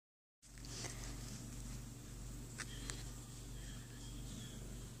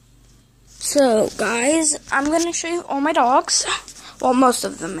So, guys, I'm going to show you all my dogs. Well, most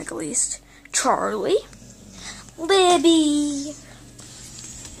of them, at least. Charlie. Libby.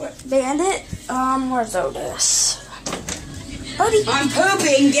 Bandit. Where's Otis? Odie. I'm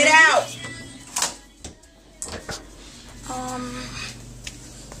pooping. Get out.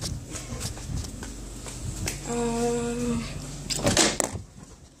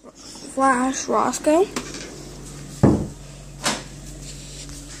 Flash, Roscoe.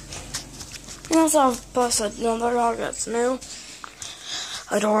 We also have plus another dog that's new,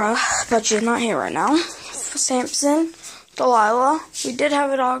 Adora, but she's not here right now. Samson, Delilah. We did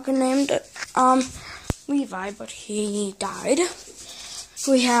have a dog named Levi, but he died.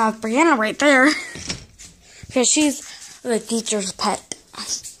 We have Brianna right there, because she's the teacher's pet.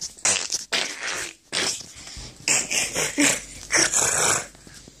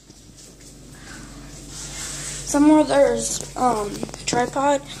 Somewhere there's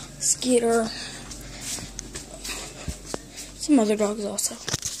Tripod, Skeeter, some other dogs also.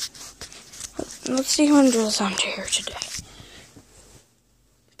 Let's see who enjoys under here today.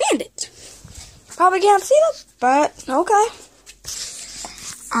 Bandit. Probably can't see them, but okay.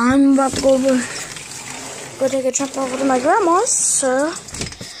 I'm about to go take a trip over to my grandma's, so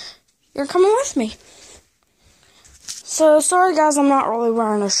you're coming with me. So sorry guys, I'm not really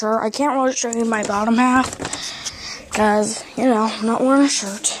wearing a shirt. I can't really show you my bottom half because, you know, I'm not wearing a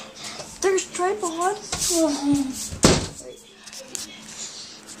shirt. There's Tripod.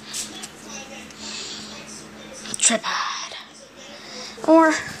 Tripod.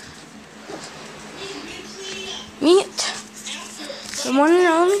 Or meet the one and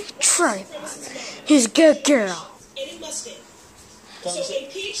only Tripod. He's a good girl.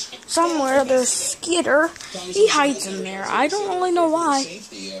 Somewhere there's Skeeter. He hides in there. I don't really know why.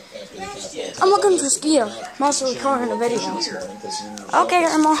 I'm looking for Skeeter. I'm also recording a video. Okay,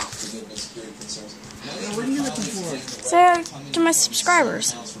 Grandma. What are you looking for? Say to my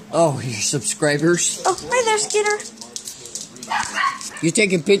subscribers. Oh, your subscribers? Oh, hi there, Skeeter. You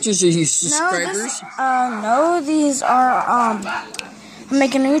taking pictures of your subscribers? No, these are, I'm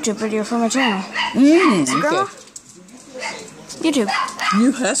making a YouTube video for my channel. Grandma? Okay. YouTube.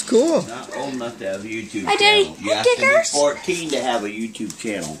 That's cool. Not old enough to have a YouTube Hi, Daddy. channel. You have Kickers? to be 14 to have a YouTube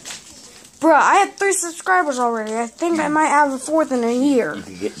channel. Bruh, I have 3 subscribers already. I think I might have a 4th in a year. You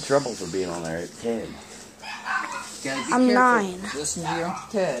can get in trouble for being on there at 10. I'm 9. Listen to your Uncle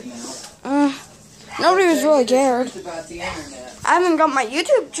Ted now. Nobody was really cared. About the internet. I haven't got my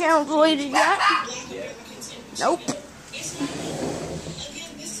YouTube channel deleted yet. Nope.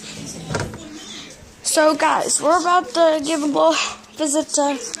 So guys, we're about to give a little visit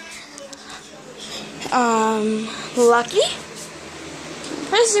to Lucky.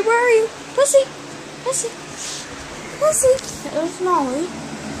 Prissy, where are you? Prissy, Prissy, Prissy. There's Molly.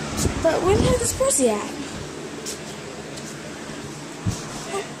 But where the heck is Prissy at?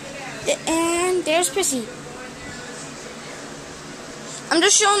 And there's Prissy. I'm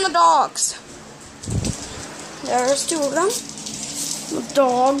just showing the dogs. There's 2 of them. The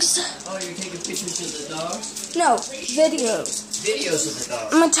dogs. Oh, you're taking pictures of the dogs? No, videos. Videos of the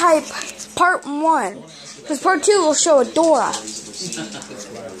dogs. I'm gonna type part 1. Because part 2 will show Adora.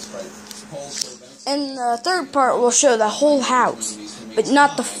 And the 3rd part will show the whole house. But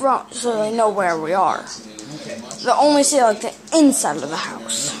not the front, so they know where we are. They'll only see like the inside of the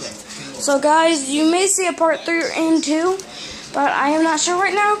house. So guys, you may see a part 3 and 2. But I am not sure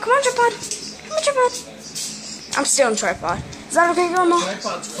right now. Come on, Tripod. Come on, Tripod. I'm still on Tripod. Is that okay, Grandma?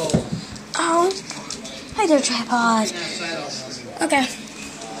 Tripod's cold. Oh. Hi there, Tripod. Okay.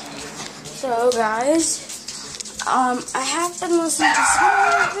 So, guys, I have been listening to some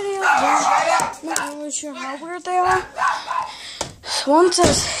weird videos, but I'm not really sure how weird they are. One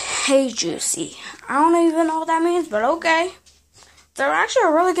says, "Hey Juicy." I don't even know what that means, but okay. They're actually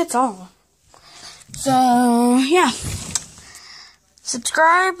a really good song. So, yeah.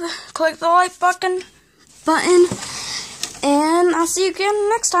 Subscribe, click the like button, and I'll see you again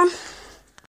next time.